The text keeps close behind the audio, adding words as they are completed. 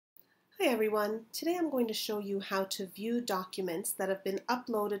Hi everyone, today I'm going to show you how to view documents that have been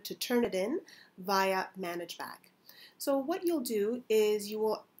uploaded to Turnitin via ManageBac. So what you'll do is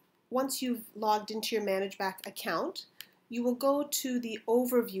once you've logged into your ManageBac account, you will go to the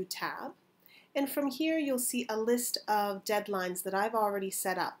Overview tab, and from here you'll see a list of deadlines that I've already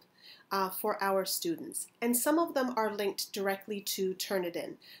set up for our students, and some of them are linked directly to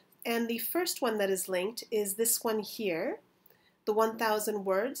Turnitin. And the first one that is linked is this one here, the 1,000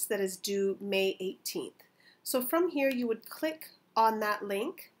 words that is due May 18th. So from here you would click on that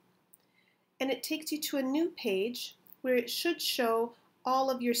link and it takes you to a new page where it should show all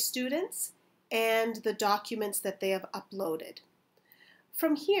of your students and the documents that they have uploaded.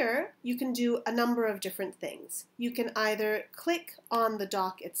 From here you can do a number of different things. You can either click on the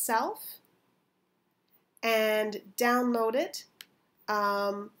doc itself and download it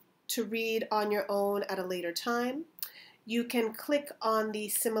to read on your own at a later time. You can click on the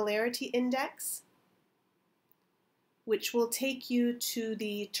similarity index, which will take you to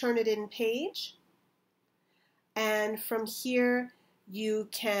the Turnitin page, and from here you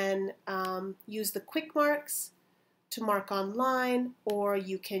can use the quick marks to mark online, or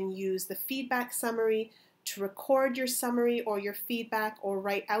you can use the feedback summary to record your summary or your feedback or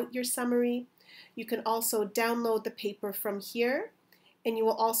write out your summary. You can also download the paper from here, and you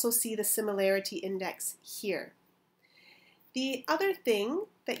will also see the similarity index here. The other thing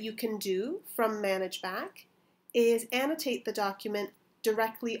that you can do from ManageBac is annotate the document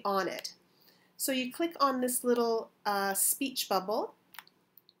directly on it. So you click on this little speech bubble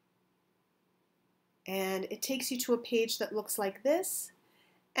and it takes you to a page that looks like this.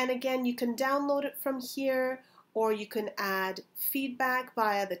 And again, you can download it from here, or you can add feedback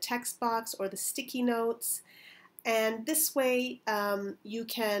via the text box or the sticky notes. And this way you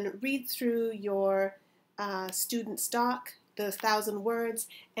can read through your student's doc, the 1,000 words,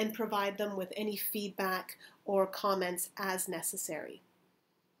 and provide them with any feedback or comments as necessary.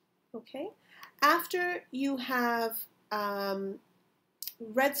 Okay, after you have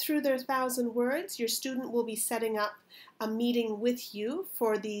read through their 1,000 words, your student will be setting up a meeting with you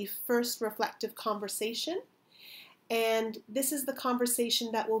for the first reflective conversation. And this is the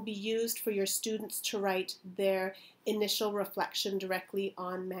conversation that will be used for your students to write their initial reflection directly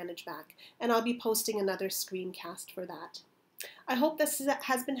on ManageBac. And I'll be posting another screencast for that. I hope this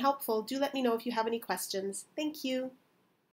has been helpful. Do let me know if you have any questions. Thank you.